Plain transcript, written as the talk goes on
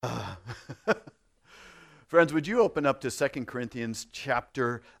Uh, Friends, would you open up to Second Corinthians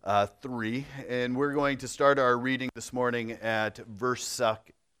chapter 3? And we're going to start our reading this morning at verse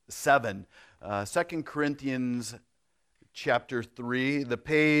 7. 2 Corinthians chapter 3. The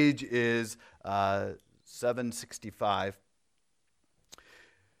page is 765.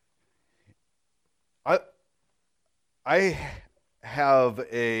 I have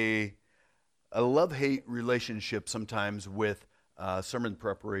a love-hate relationship sometimes with sermon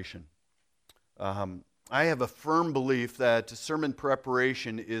preparation. I have a firm belief that sermon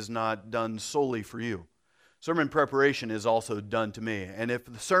preparation is not done solely for you. Sermon preparation is also done to me. And if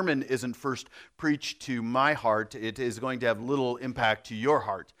the sermon isn't first preached to my heart, it is going to have little impact to your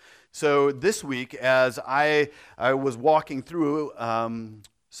heart. So this week, as I was walking through 2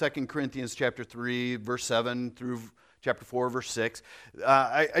 Corinthians chapter 3, verse 7 through chapter 4, verse 6.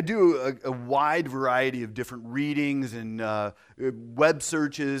 I do a wide variety of different readings and web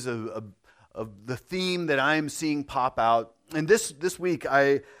searches of the theme that I'm seeing pop out. And this week,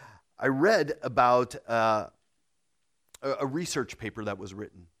 I read about a research paper that was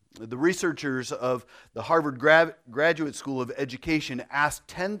written. The researchers of the Harvard Graduate School of Education asked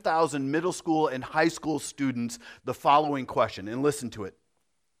 10,000 middle school and high school students the following question, and listen to it.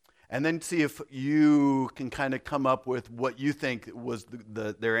 And then see if you can kind of come up with what you think was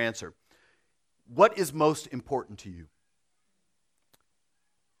their answer. What is most important to you?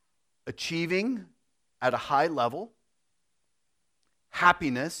 Achieving at a high level,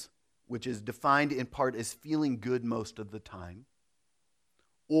 happiness, which is defined in part as feeling good most of the time,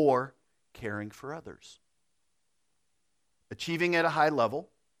 or caring for others. Achieving at a high level,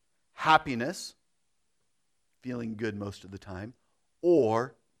 happiness, feeling good most of the time,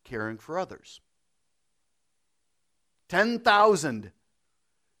 or caring for others. 10,000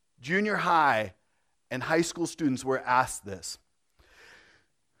 junior high and high school students were asked this.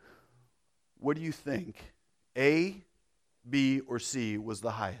 What do you think? A, B, or C was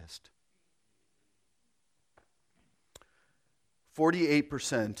the highest?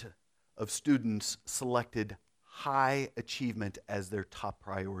 48% of students selected high achievement as their top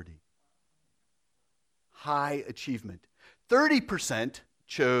priority. High achievement. 30%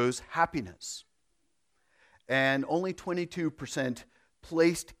 chose happiness. And only 22%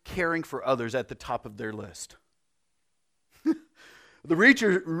 placed caring for others at the top of their list. The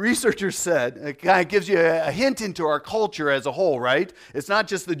researchers said, it kind of gives you a hint into our culture as a whole, right? It's not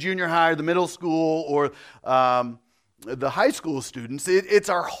just the junior high or the middle school or the high school students. It's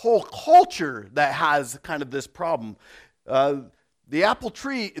our whole culture that has kind of this problem. The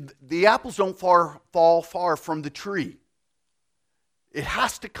apples don't fall far from the tree. It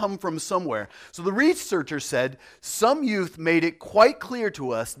has to come from somewhere. So the researchers said, some youth made it quite clear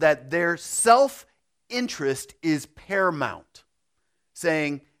to us that their self-interest is paramount,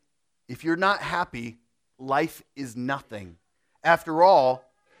 saying, if you're not happy, life is nothing. After all,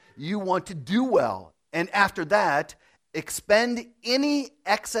 you want to do well, and after that, expend any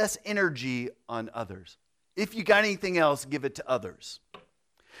excess energy on others. If you got anything else, give it to others.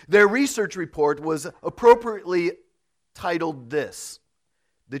 Their research report was appropriately titled this: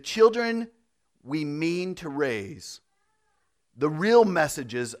 The Children We Mean to Raise, the Real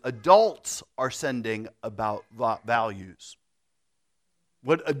Messages Adults Are Sending About Values.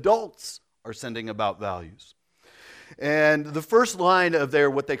 What adults are sending about values. And the first line of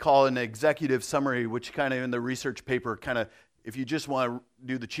their, what they call an executive summary, which kind of in the research paper, kind of, if you just want to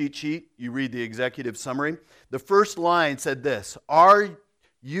do the cheat sheet, you read the executive summary. The first line said this: our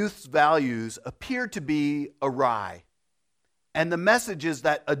youth's values appear to be awry, and the messages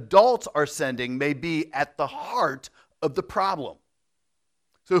that adults are sending may be at the heart of the problem.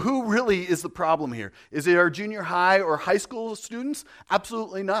 So who really is the problem here? Is it our junior high or high school students?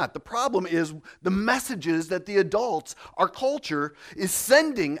 Absolutely not. The problem is the messages that the adults, our culture, is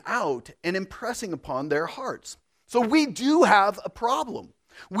sending out and impressing upon their hearts. So we do have a problem.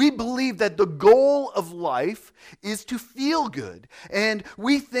 We believe that the goal of life is to feel good. And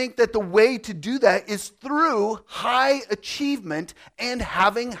we think that the way to do that is through high achievement and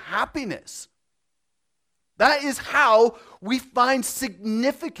having happiness. That is how we find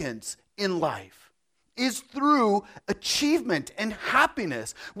significance in life, is through achievement and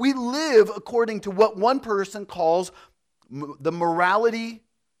happiness. We live according to what one person calls the morality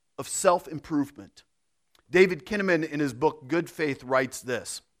of self-improvement. David Kinnaman, in his book Good Faith, writes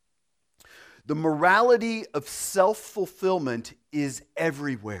this: the morality of self-fulfillment is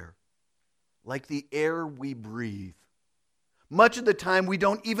everywhere, like the air we breathe. Much of the time, we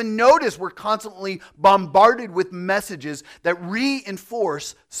don't even notice we're constantly bombarded with messages that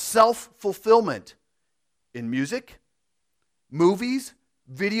reinforce self-fulfillment in music, movies,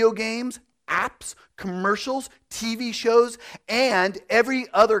 video games, apps, commercials, TV shows, and every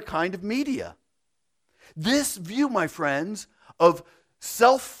other kind of media. This view, my friends, of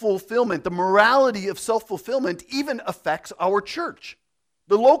self-fulfillment, the morality of self-fulfillment, even affects our church,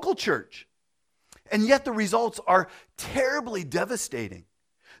 the local church. And yet the results are terribly devastating.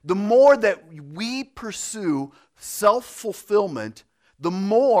 The more that we pursue self-fulfillment, the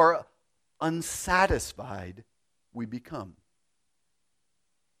more unsatisfied we become.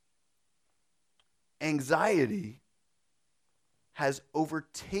 Anxiety has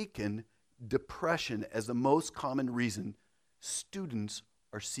overtaken depression as the most common reason students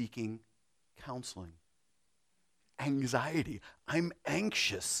are seeking counseling. Anxiety. I'm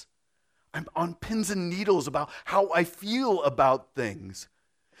anxious. I'm on pins and needles about how I feel about things.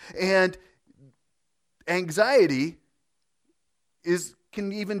 And anxiety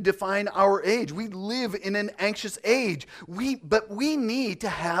can even define our age. We live in an anxious age. But we need to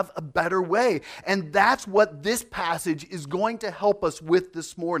have a better way. And that's what this passage is going to help us with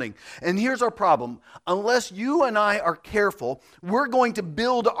this morning. And here's our problem. Unless you and I are careful, we're going to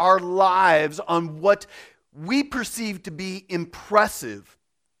build our lives on what we perceive to be impressive.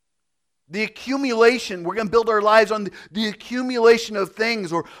 The accumulation, we're going to build our lives on the accumulation of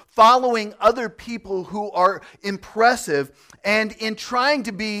things or following other people who are impressive. And in trying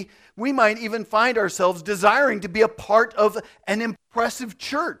to be, we might even find ourselves desiring to be a part of an impressive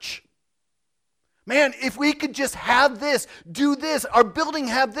church. Man, if we could just have this, do this, our building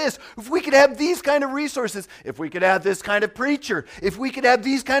have this, if we could have these kind of resources, if we could have this kind of preacher, if we could have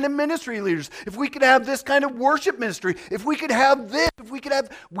these kind of ministry leaders, if we could have this kind of worship ministry, if we could have this,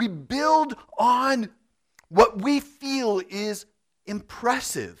 we build on what we feel is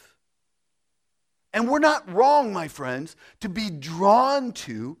impressive. And we're not wrong, my friends, to be drawn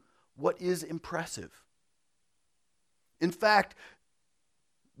to what is impressive. In fact,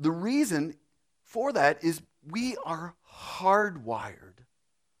 the reason for that is we are hardwired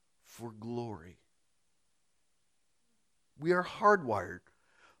for glory. We are hardwired.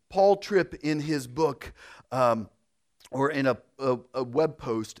 Paul Tripp, in his book, or in a web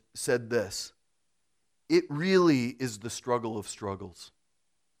post, said this: it really is the struggle of struggles.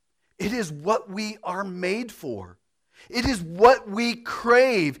 It is what we are made for. It is what we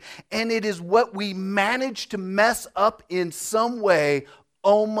crave, and it is what we manage to mess up in some way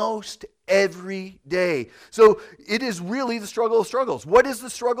almost every day. So it is really the struggle of struggles. What is the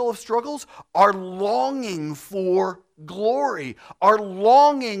struggle of struggles? Our longing for glory, our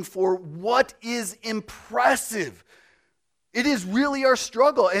longing for what is impressive. It is really our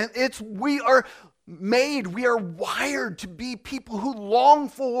struggle, and we are wired to be people who long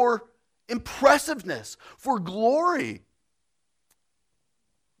for impressiveness, for glory.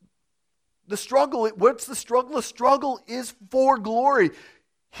 What's the struggle? The struggle is for glory.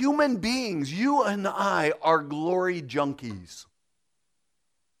 Human beings, you and I, are glory junkies.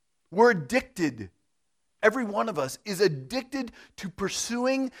 We're addicted. Every one of us is addicted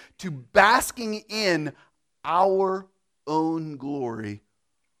to basking in our own glory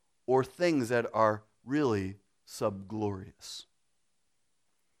or things that are really subglorious.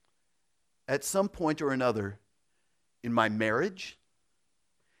 At some point or another, in my marriage,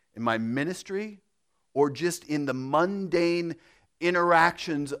 in my ministry, or just in the mundane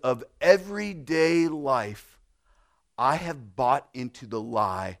interactions of everyday life, I have bought into the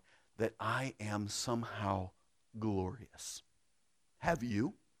lie that I am somehow glorious. Have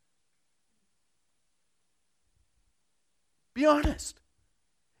you? Be honest.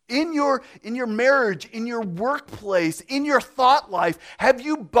 In your marriage, in your workplace, in your thought life, have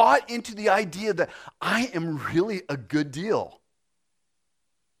you bought into the idea that I am really a good deal?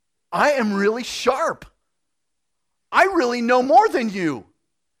 I am really sharp. I really know more than you.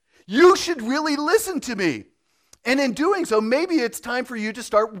 You should really listen to me. And in doing so, maybe it's time for you to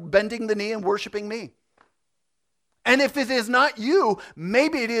start bending the knee and worshiping me. And if it is not you,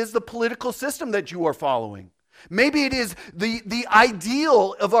 maybe it is the political system that you are following. Maybe it is the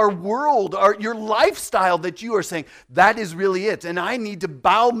ideal of our world, your lifestyle that you are saying, that is really it. And I need to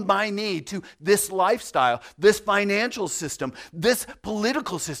bow my knee to this lifestyle, this financial system, this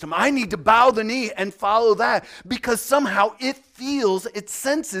political system. I need to bow the knee and follow that because somehow it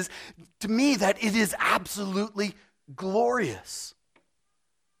senses to me that it is absolutely glorious.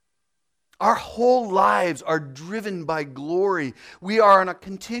 Our whole lives are driven by glory. We are on a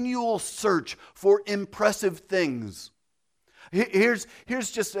continual search for impressive things. Here's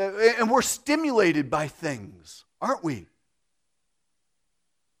just, and we're stimulated by things, aren't we?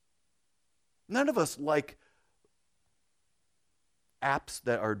 None of us like apps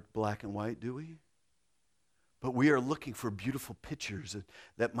that are black and white, do we? but we are looking for beautiful pictures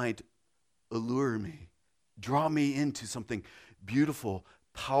that might allure me, draw me into something beautiful,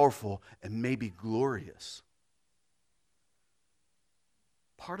 powerful, and maybe glorious.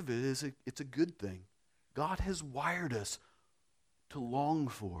 Part of it is it's a good thing. God has wired us to long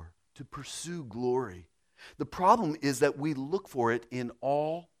for, to pursue glory. The problem is that we look for it in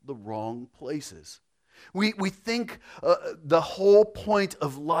all the wrong places. We think the whole point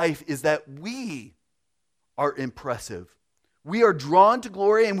of life is that we are impressive. We are drawn to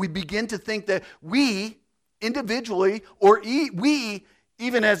glory, and we begin to think that we individually, or we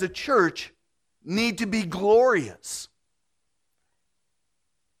even as a church, need to be glorious.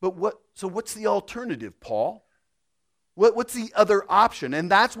 But what's the alternative, Paul? What's the other option?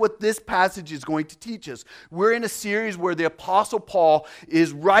 And that's what this passage is going to teach us. We're in a series where the Apostle Paul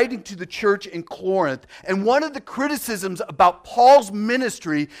is writing to the church in Corinth. And one of the criticisms about Paul's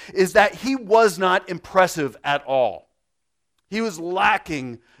ministry is that he was not impressive at all. He was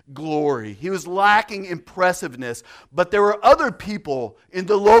lacking glory. He was lacking impressiveness. But there were other people in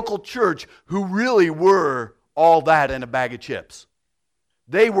the local church who really were all that and a bag of chips.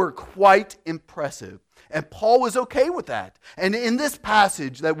 They were quite impressive. And Paul was okay with that. And in this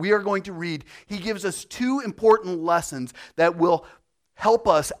passage that we are going to read, he gives us two important lessons that will help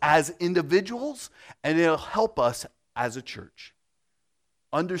us as individuals, and it'll help us as a church.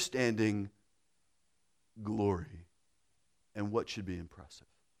 Understanding glory and what should be impressive.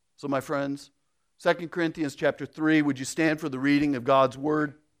 So my friends, 2 Corinthians chapter 3, would you stand for the reading of God's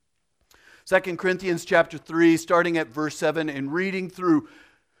word? 2 Corinthians chapter 3, starting at verse 7 and reading through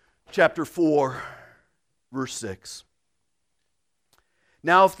chapter 4, verse 6.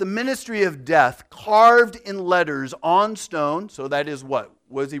 Now, if the ministry of death, carved in letters on stone, so that is what?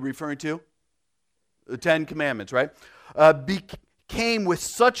 What is he referring to? The Ten Commandments, right? Became with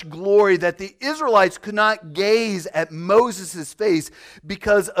such glory that the Israelites could not gaze at Moses' face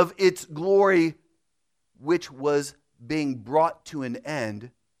because of its glory, which was being brought to an end.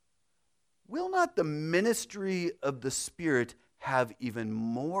 Will not the ministry of the Spirit have even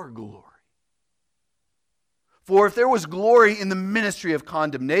more glory? For if there was glory in the ministry of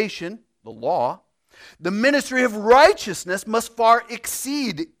condemnation, the law, the ministry of righteousness must far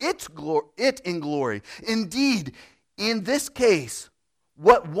exceed it in glory. Indeed, in this case,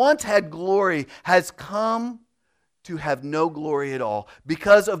 what once had glory has come to have no glory at all,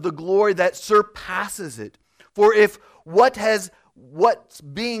 because of the glory that surpasses it. For if what's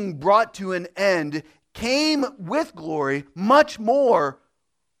being brought to an end came with glory, much more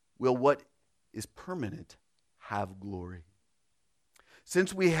will what is permanent have glory.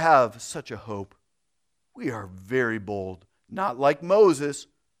 Since we have such a hope, we are very bold, not like Moses,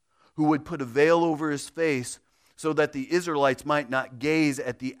 who would put a veil over his face so that the Israelites might not gaze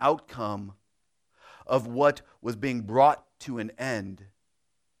at the outcome of what was being brought to an end,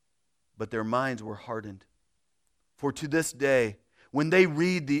 but their minds were hardened. For to this day, when they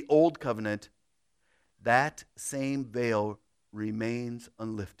read the Old Covenant, that same veil remains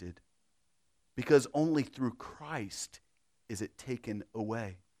unlifted, because only through Christ is it taken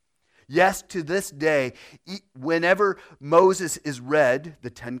away. Yes, to this day, whenever Moses is read, the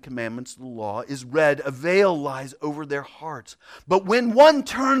Ten Commandments, the law, is read, a veil lies over their hearts. But when one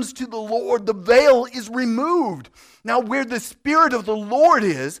turns to the Lord, the veil is removed. Now, where the Spirit of the Lord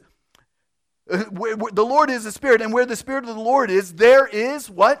is, where the Lord is the Spirit, and where the Spirit of the Lord is, there is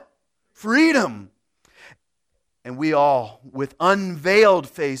what? Freedom. And we all, with unveiled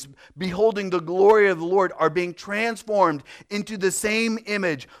face, beholding the glory of the Lord, are being transformed into the same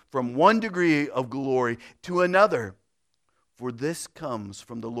image from one degree of glory to another. For this comes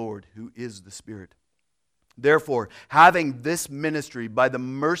from the Lord, who is the Spirit. Therefore, having this ministry by the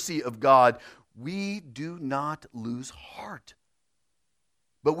mercy of God, we do not lose heart.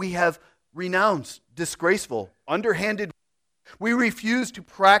 But we have renounced disgraceful, underhanded. We refuse to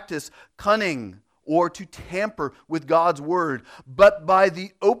practice cunning or to tamper with God's word, but by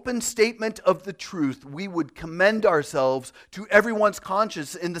the open statement of the truth, we would commend ourselves to everyone's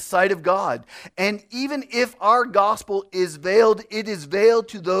conscience in the sight of God. And even if our gospel is veiled, it is veiled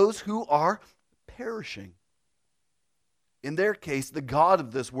to those who are perishing. In their case, the God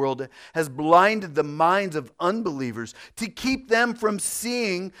of this world has blinded the minds of unbelievers to keep them from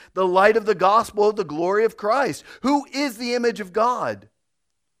seeing the light of the gospel of the glory of Christ, who is the image of God.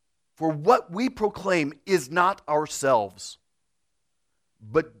 For what we proclaim is not ourselves,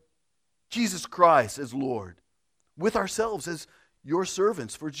 but Jesus Christ as Lord, with ourselves as your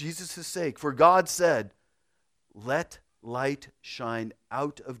servants for Jesus' sake. For God said, "Let light shine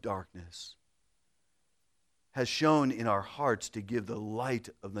out of darkness," has shone in our hearts to give the light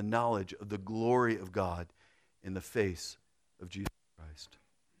of the knowledge of the glory of God in the face of Jesus Christ.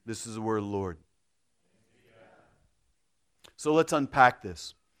 This is the word of the Lord. So let's unpack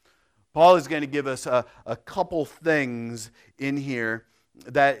this. Paul is going to give us a couple things in here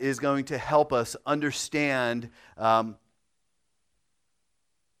that is going to help us understand how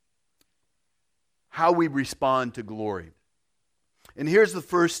we respond to glory. And here's the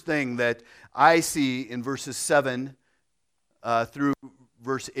first thing that I see in verses 7 through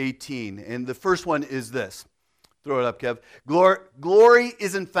verse 18. And the first one is this. Throw it up, Kev. Glory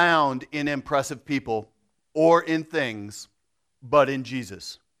isn't found in impressive people or in things, but in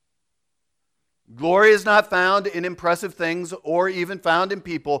Jesus. Glory is not found in impressive things or even found in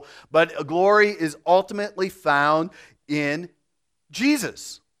people, but glory is ultimately found in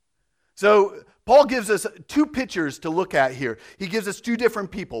Jesus. So Paul gives us two pictures to look at here. He gives us two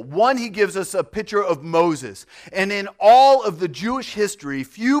different people. One, he gives us a picture of Moses. And in all of the Jewish history,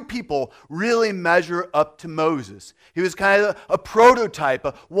 few people really measure up to Moses. He was kind of a prototype,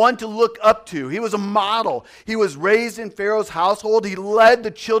 one to look up to. He was a model. He was raised in Pharaoh's household. He led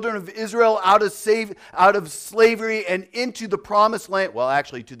the children of Israel out of slavery and into the promised land. Well,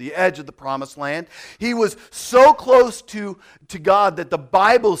 actually, to the edge of the promised land. He was so close to God that the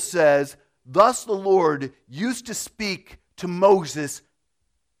Bible says, thus the Lord used to speak to Moses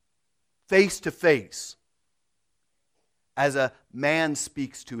face to face, as a man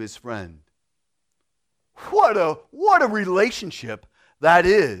speaks to his friend. What a relationship that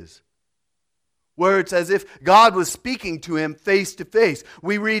is, where it's as if God was speaking to him face to face.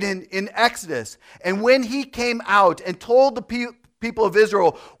 We read in Exodus, and when he came out and told the people of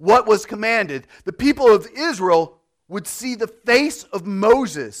Israel what was commanded, the people of Israel would see the face of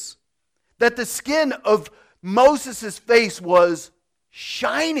Moses, that the skin of Moses' face was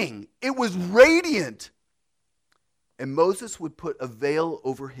shining. It was radiant. And Moses would put a veil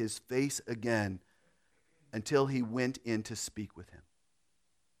over his face again until he went in to speak with him.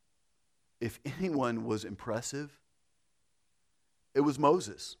 If anyone was impressive, it was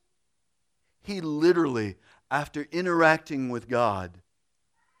Moses. He literally, after interacting with God,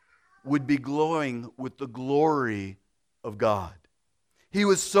 would be glowing with the glory of God. He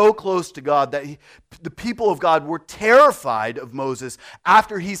was so close to God that the people of God were terrified of Moses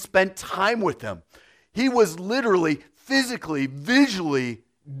after he spent time with them. He was literally, physically, visually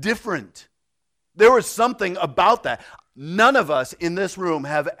different. There was something about that. None of us in this room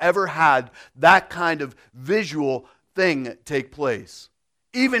have ever had that kind of visual thing take place.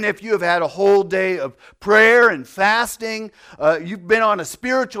 Even if you have had a whole day of prayer and fasting, you've been on a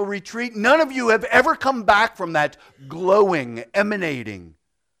spiritual retreat, none of you have ever come back from that glowing, emanating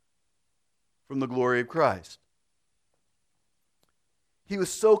from the glory of Christ. He was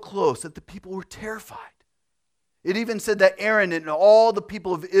so close that the people were terrified. It even said that Aaron and all the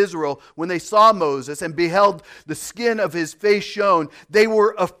people of Israel, when they saw Moses and beheld the skin of his face shone, they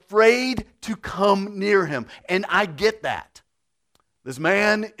were afraid to come near him. And I get that. This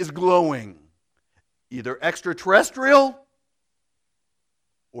man is glowing, either extraterrestrial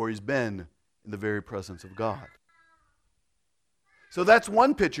or he's been in the very presence of God. So that's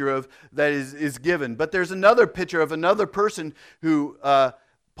one picture that is given. But there's another picture of another person who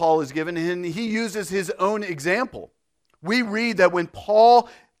Paul is given, and he uses his own example. We read that when Paul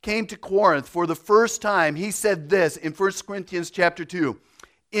came to Corinth for the first time, he said this in 1 Corinthians chapter 2.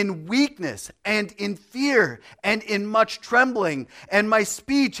 In weakness and in fear and in much trembling, and my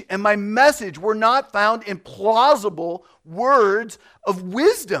speech and my message were not found in plausible words of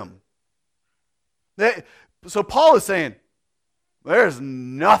wisdom. So Paul is saying, there's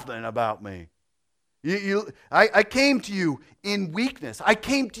nothing about me. I came to you in weakness. I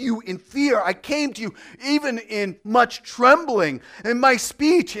came to you in fear. I came to you even in much trembling. And my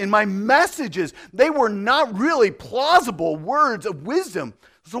speech and my messages, they were not really plausible words of wisdom.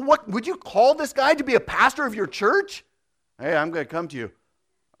 So what would you call this guy to be a pastor of your church? Hey, I'm going to come to you.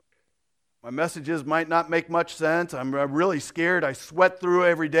 My messages might not make much sense. I'm really scared. I sweat through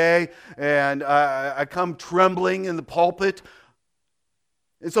every day, and I come trembling in the pulpit.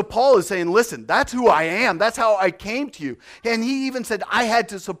 And so Paul is saying, listen, that's who I am. That's how I came to you. And he even said I had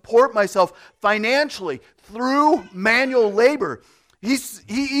to support myself financially through manual labor. He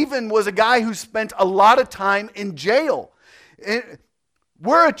even was a guy who spent a lot of time in jail.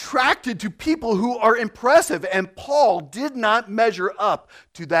 We're attracted to people who are impressive, and Paul did not measure up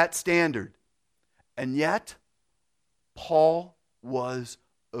to that standard. And yet, Paul was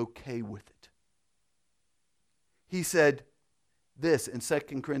okay with it. He said this in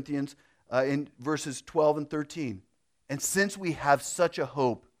 2 Corinthians in verses 12 and 13. And since we have such a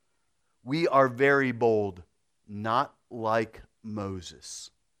hope, we are very bold, not like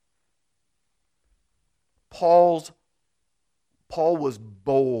Moses. Paul was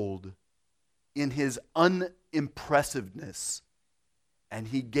bold in his unimpressiveness, and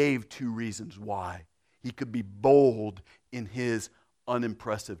he gave two reasons why he could be bold in his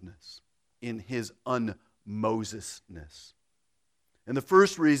unimpressiveness, in his un-Moses-ness. And the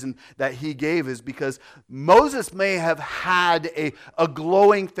first reason that he gave is because Moses may have had a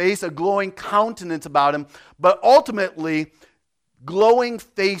glowing face, a glowing countenance about him, but ultimately, glowing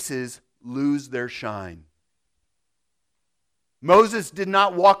faces lose their shine. Moses did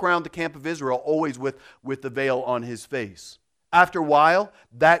not walk around the camp of Israel always with the veil on his face. After a while,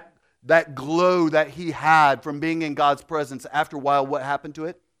 that glow that he had from being in God's presence, after a while, what happened to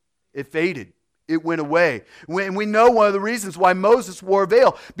it? It faded. It went away. And we know one of the reasons why Moses wore a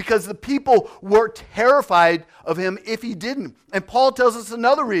veil, because the people were terrified of him if he didn't. And Paul tells us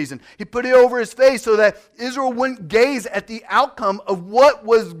another reason. He put it over his face so that Israel wouldn't gaze at the outcome of what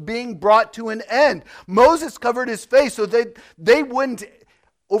was being brought to an end. Moses covered his face so that they wouldn't,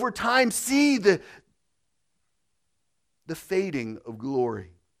 over time, see the fading of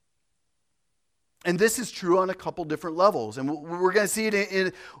glory. And this is true on a couple different levels. And we're going to see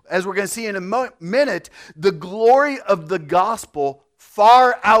it as we're going to see in a minute, the glory of the gospel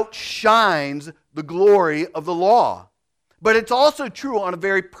far outshines the glory of the law. But it's also true on a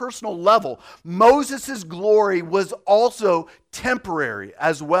very personal level. Moses' glory was also temporary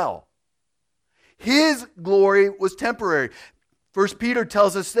as well. His glory was temporary. 1 Peter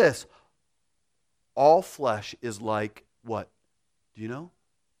tells us this: all flesh is like what? Do you know?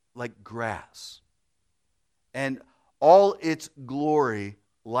 Like grass. And all its glory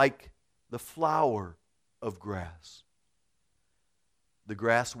like the flower of grass. The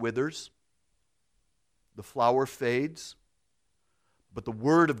grass withers, the flower fades, but the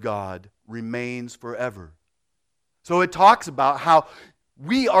word of God remains forever. So it talks about how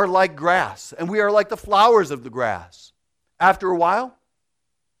we are like grass, and we are like the flowers of the grass. After a while,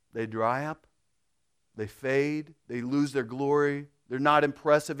 they dry up, they fade, they lose their glory, they're not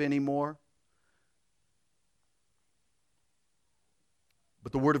impressive anymore.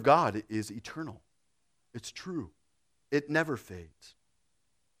 But the Word of God is eternal. It's true. It never fades.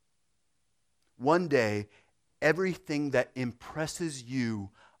 One day, everything that impresses you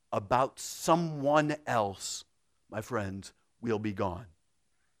about someone else, my friends, will be gone.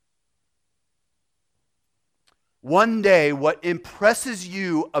 One day, what impresses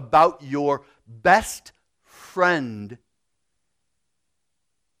you about your best friend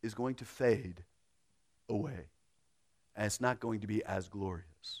is going to fade away. And it's not going to be as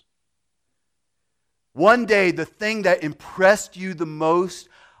glorious. One day, the thing that impressed you the most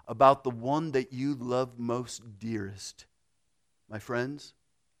about the one that you love most dearest, my friends,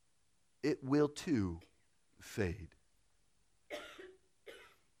 it will too fade.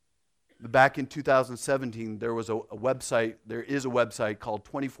 Back in 2017, there is a website called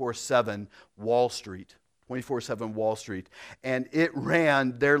 24/7 Wall Street. 24/7 Wall Street. And it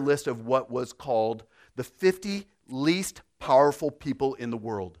ran their list of what was called the 50 least powerful people in the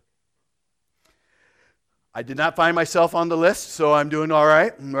world. I did not find myself on the list, so I'm doing all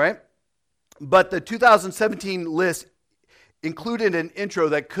right? But the 2017 list included an intro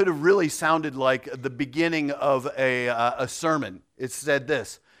that could have really sounded like the beginning of a sermon. It said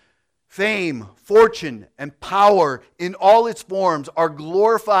this: fame, fortune, and power in all its forms are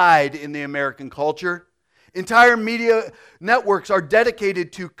glorified in the American culture. Entire media networks are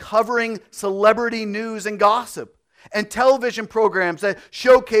dedicated to covering celebrity news and gossip, and television programs that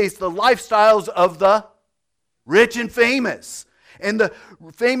showcase the lifestyles of the rich and famous. And the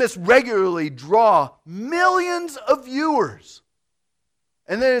famous regularly draw millions of viewers.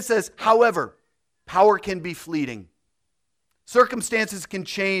 And then it says, however, power can be fleeting. Circumstances can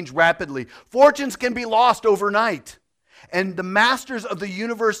change rapidly. Fortunes can be lost overnight. And the masters of the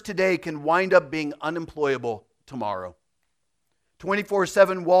universe today can wind up being unemployable tomorrow.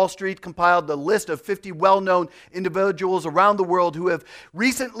 24/7 Wall Street compiled the list of 50 well-known individuals around the world who have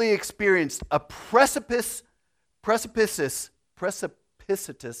recently experienced a precipitous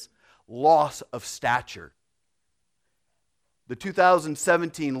loss of stature. The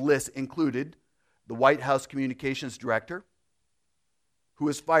 2017 list included the White House Communications Director, who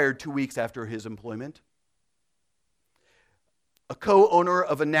was fired 2 weeks after his employment, a co-owner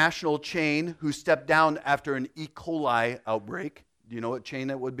of a national chain who stepped down after an E. coli outbreak. Do you know what chain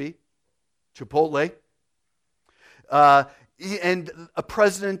that would be? Chipotle. And a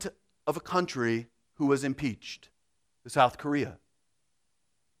president of a country who was impeached, South Korea.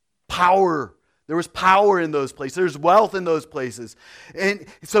 Power. There was power in those places. There's wealth in those places. And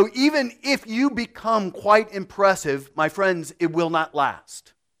so even if you become quite impressive, my friends, it will not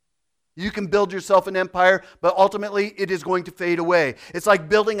last. You can build yourself an empire, but ultimately it is going to fade away. It's like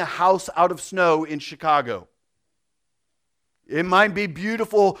building a house out of snow in Chicago. It might be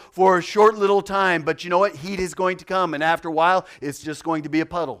beautiful for a short little time, but you know what? Heat is going to come, and after a while, it's just going to be a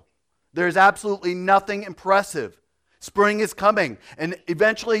puddle. There's absolutely nothing impressive. Spring is coming, and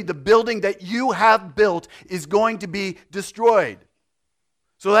eventually the building that you have built is going to be destroyed.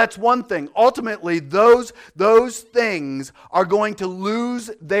 So that's one thing. Ultimately, those things are going to lose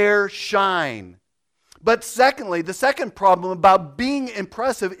their shine. But secondly, the second problem about being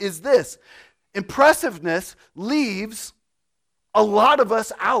impressive is this. Impressiveness leaves a lot of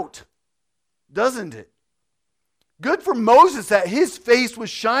us out, doesn't it? Good for Moses that his face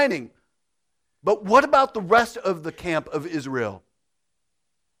was shining. But what about the rest of the camp of Israel?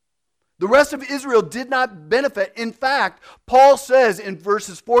 The rest of Israel did not benefit. In fact, Paul says in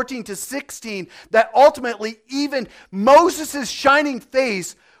verses 14 to 16 that ultimately even Moses' shining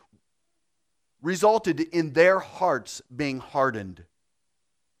face resulted in their hearts being hardened.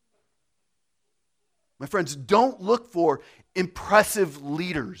 My friends, don't look for impressive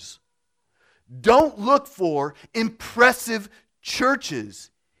leaders. Don't look for impressive churches.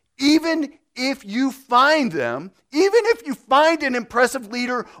 Even if you find them, even if you find an impressive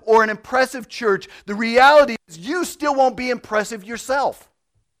leader or an impressive church, the reality is you still won't be impressive yourself.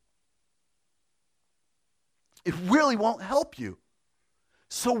 It really won't help you.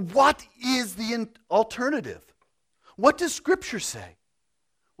 So what is the alternative? What does Scripture say?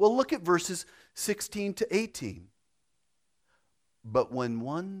 Well, look at verses 16 to 18. But when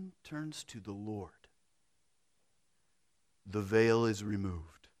one turns to the Lord, the veil is removed.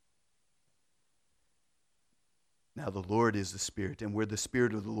 Now the Lord is the Spirit, and where the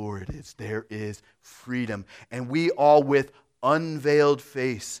Spirit of the Lord is, there is freedom. And we all with unveiled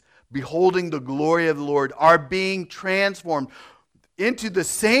face, beholding the glory of the Lord, are being transformed into the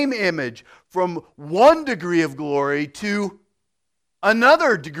same image from one degree of glory to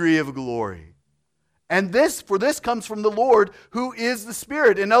another degree of glory. And this comes from the Lord who is the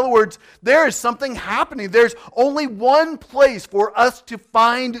Spirit. In other words, there is something happening. There's only one place for us to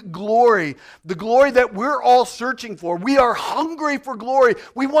find glory. The glory that we're all searching for. We are hungry for glory.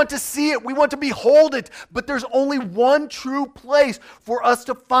 We want to see it. We want to behold it. But there's only one true place for us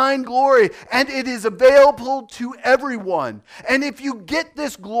to find glory. And it is available to everyone. And if you get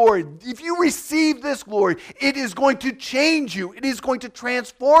this glory, if you receive this glory, it is going to change you. It is going to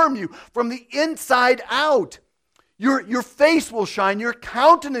transform you from the inside out. Your face will shine, your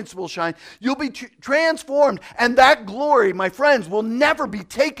countenance will shine, you'll be transformed, and that glory, my friends, will never be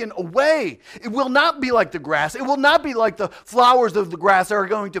taken away. It will not be like the grass. It will not be like the flowers of the grass that are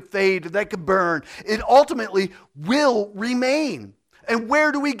going to fade, that could burn. It ultimately will remain. And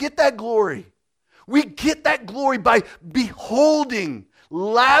where do we get that glory? We get that glory by beholding,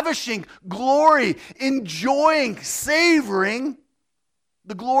 lavishing glory, enjoying, savoring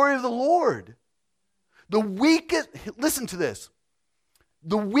the glory of the Lord. Listen to this.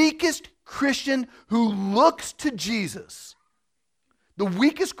 The weakest Christian who looks to Jesus,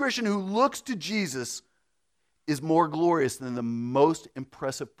 is more glorious than the most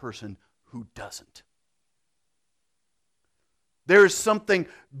impressive person who doesn't. There is something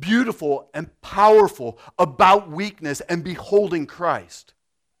beautiful and powerful about weakness and beholding Christ.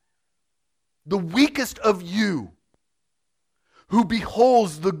 The weakest of you, who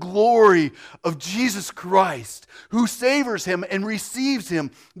beholds the glory of Jesus Christ, who savors him and receives him.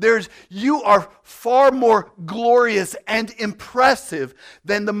 You are far more glorious and impressive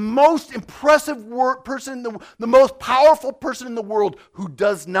than the most impressive person, the most powerful person in the world who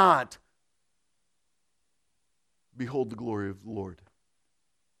does not behold the glory of the Lord.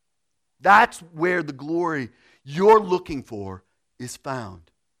 That's where the glory you're looking for is found.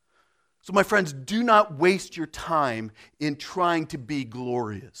 So, my friends, do not waste your time in trying to be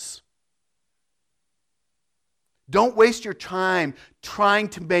glorious. Don't waste your time trying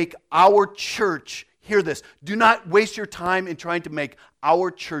to make our church, hear this, do not waste your time in trying to make our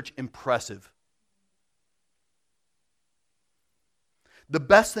church impressive. The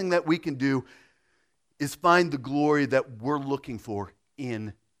best thing that we can do is find the glory that we're looking for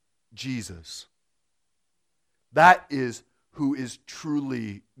in Jesus. That is who is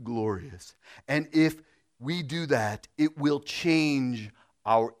truly glorious. And if we do that, it will change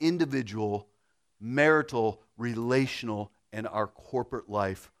our individual, marital, relational, and our corporate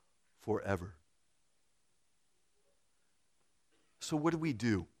life forever. So what do we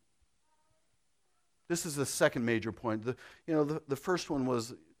do? This is the second major point. The first one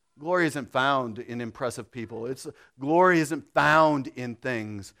was Glory isn't found in impressive people. Glory isn't found in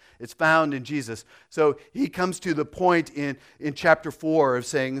things. It's found in Jesus. So he comes to the point in chapter 4 of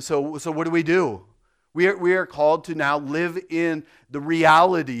saying, so what do? We are called to now live in the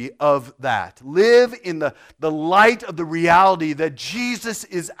reality of that. Live in the light of the reality that Jesus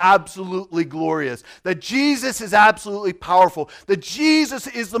is absolutely glorious, that Jesus is absolutely powerful, that Jesus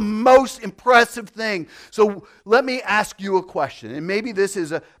is the most impressive thing. So let me ask you a question, and maybe this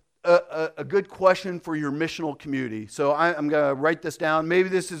is a good question for your missional community. So I'm going to write this down. Maybe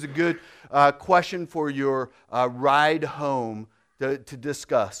this is a good question for your ride home to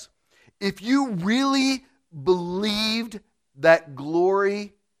discuss. If you really believed that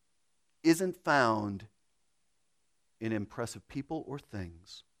glory isn't found in impressive people or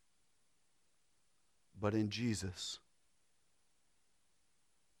things, but in Jesus,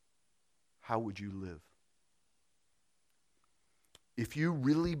 how would you live? If you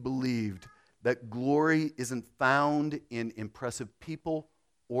really believed that glory isn't found in impressive people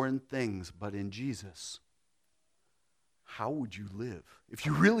or in things, but in Jesus, how would you live? If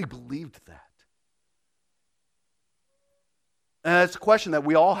you really believed that. And that's a question that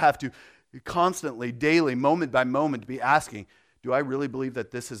we all have to constantly, daily, moment by moment be asking. Do I really believe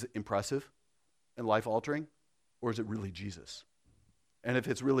that this is impressive and life-altering? Or is it really Jesus? And if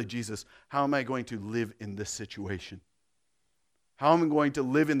it's really Jesus, how am I going to live in this situation? How am I going to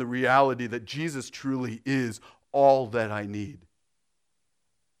live in the reality that Jesus truly is all that I need?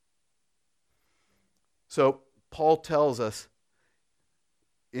 So, Paul tells us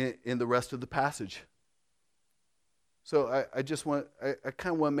in the rest of the passage. So I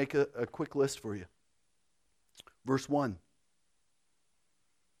kind of want to make a quick list for you. Verse 1.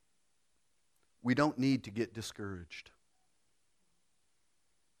 We don't need to get discouraged.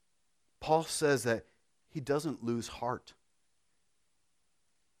 Paul says that he doesn't lose heart.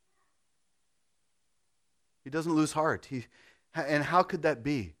 He doesn't lose heart. And how could that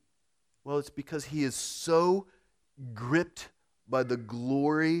be? Well, it's because he is so gripped by the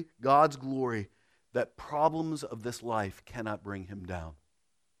glory, God's glory, that problems of this life cannot bring him down.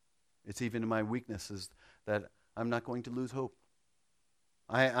 It's even in my weaknesses that I'm not going to lose hope.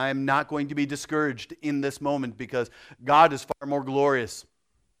 I'm not going to be discouraged in this moment because God is far more glorious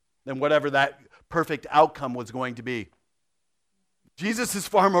than whatever that perfect outcome was going to be. Jesus is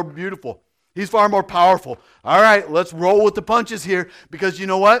far more beautiful. He's far more powerful. All right, let's roll with the punches here because you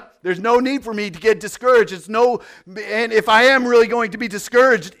know what? There's no need for me to get discouraged. And if I am really going to be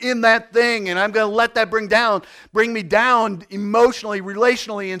discouraged in that thing and I'm going to let that bring me down emotionally,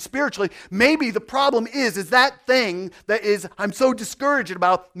 relationally, and spiritually, maybe the problem is that thing that is I'm so discouraged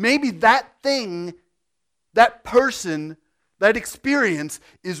about, maybe that thing, that person, that experience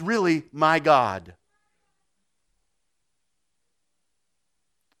is really my God.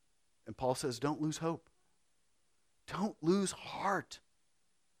 And Paul says, don't lose hope. Don't lose heart.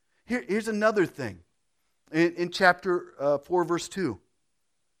 Here's another thing. In chapter 4, verse 2.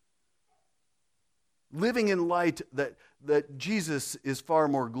 Living in light that Jesus is far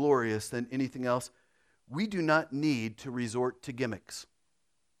more glorious than anything else, we do not need to resort to gimmicks.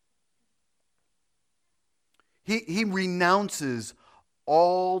 He renounces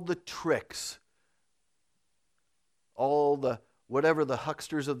all the tricks, all the whatever the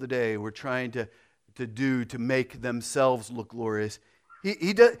hucksters of the day were trying to do to make themselves look glorious.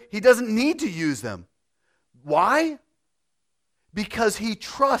 He doesn't need to use them. Why? Because he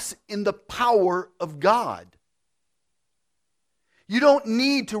trusts in the power of God. You don't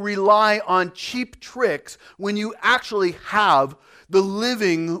need to rely on cheap tricks when you actually have the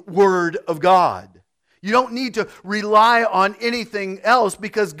living Word of God. You don't need to rely on anything else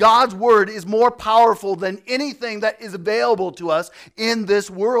because God's Word is more powerful than anything that is available to us in this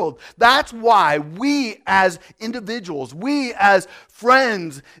world. That's why we as individuals, we as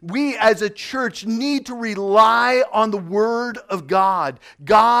friends, we as a church need to rely on the Word of God.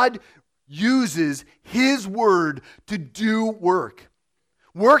 God uses His Word to do work.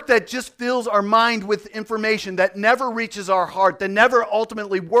 Work that just fills our mind with information that never reaches our heart, that never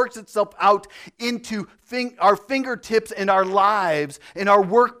ultimately works itself out into our fingertips and our lives, in our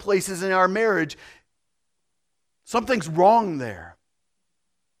workplaces, in our marriage. Something's wrong there.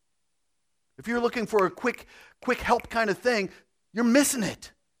 If you're looking for a quick help kind of thing, you're missing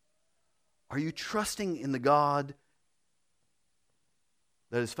it. Are you trusting in the God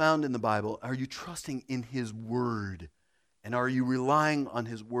that is found in the Bible? Are you trusting in His Word? And are you relying on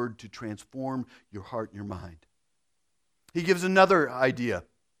His Word to transform your heart and your mind? He gives another idea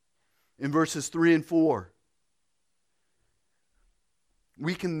in verses 3 and 4.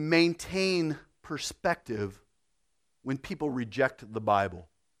 We can maintain perspective when people reject the Bible.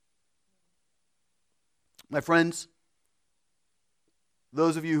 My friends,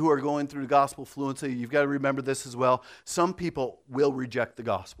 those of you who are going through the gospel fluency, you've got to remember this as well. Some people will reject the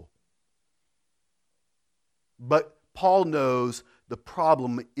gospel. But Paul knows the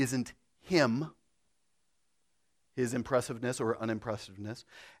problem isn't him, his impressiveness or unimpressiveness.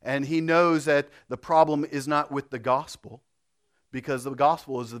 And he knows that the problem is not with the gospel, because the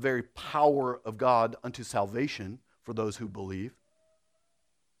gospel is the very power of God unto salvation for those who believe.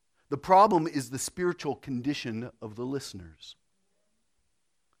 The problem is the spiritual condition of the listeners.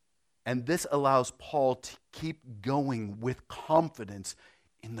 And this allows Paul to keep going with confidence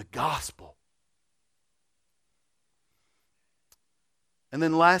in the gospel. And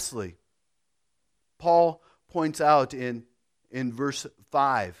then lastly, Paul points out in verse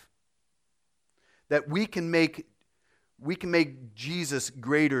 5 that we can make Jesus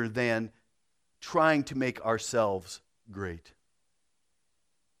greater than trying to make ourselves great.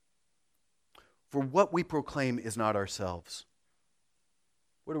 For what we proclaim is not ourselves.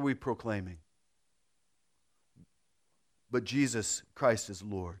 What are we proclaiming? But Jesus Christ is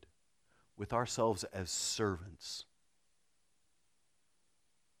Lord, with ourselves as servants.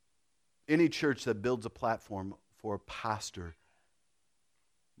 Any church that builds a platform for a pastor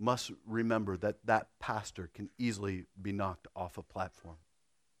must remember that that pastor can easily be knocked off a platform.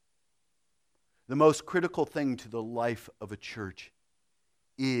 The most critical thing to the life of a church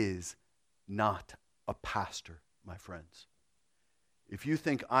is not a pastor, my friends. If you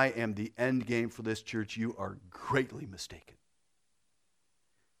think I am the end game for this church, you are greatly mistaken.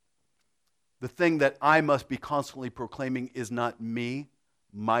 The thing that I must be constantly proclaiming is not me,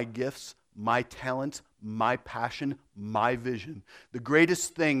 my gifts, my talents, my passion, my vision. The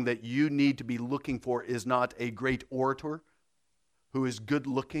greatest thing that you need to be looking for is not a great orator who is good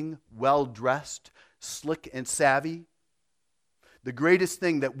looking, well dressed, slick and savvy. The greatest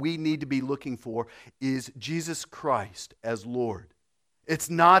thing that we need to be looking for is Jesus Christ as Lord. It's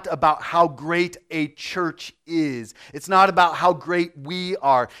not about how great a church is. It's not about how great we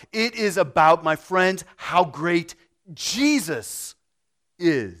are. It is about, my friends, how great Jesus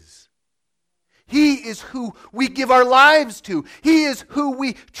is. He is who we give our lives to. He is who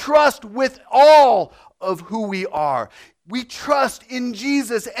we trust with all of who we are. We trust in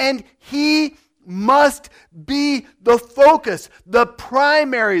Jesus, and He must be the focus, the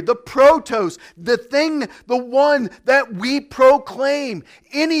primary, the protos, the thing, the one that we proclaim.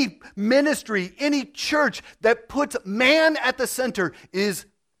 Any ministry, any church that puts man at the center is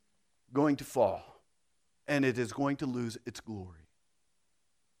going to fall, and it is going to lose its glory.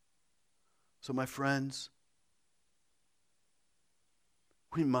 So, my friends,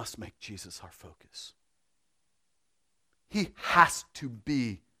 we must make Jesus our focus. He has to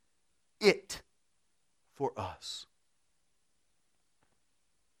be it for us.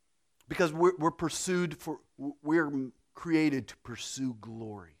 Because we're created to pursue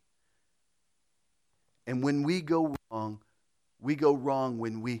glory. And when we go wrong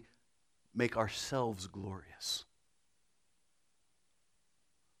when we make ourselves glorious.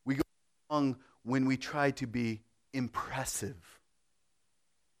 We go wrong when we try to be impressive.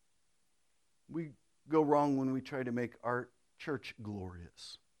 We go wrong when we try to make our church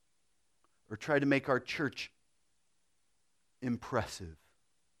glorious, or try to make our church impressive.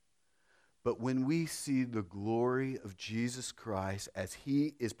 But when we see the glory of Jesus Christ as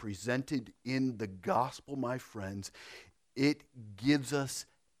He is presented in the gospel, my friends, it gives us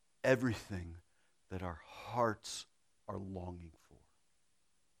everything that our hearts are longing for.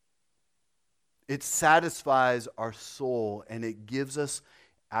 It satisfies our soul, and it gives us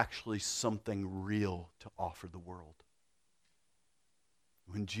actually something real to offer the world.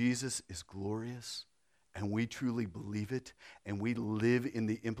 When Jesus is glorious, and we truly believe it, and we live in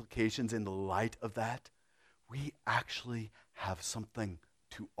the implications in the light of that, we actually have something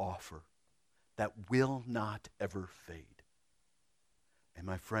to offer that will not ever fade. And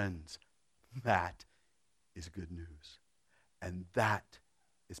my friends, that is good news. And that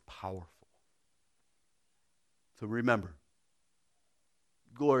is powerful. So remember,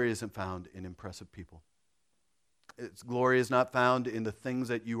 glory isn't found in impressive people. Its glory is not found in the things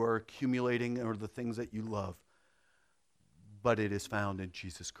that you are accumulating or the things that you love, but it is found in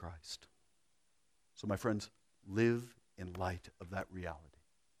Jesus Christ. So, my friends, live in light of that reality.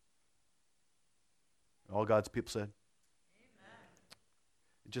 All God's people said? Amen.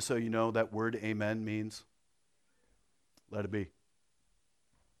 Just so you know, that word amen means let it be.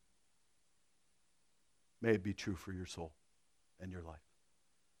 May it be true for your soul and your life.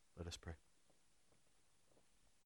 Let us pray.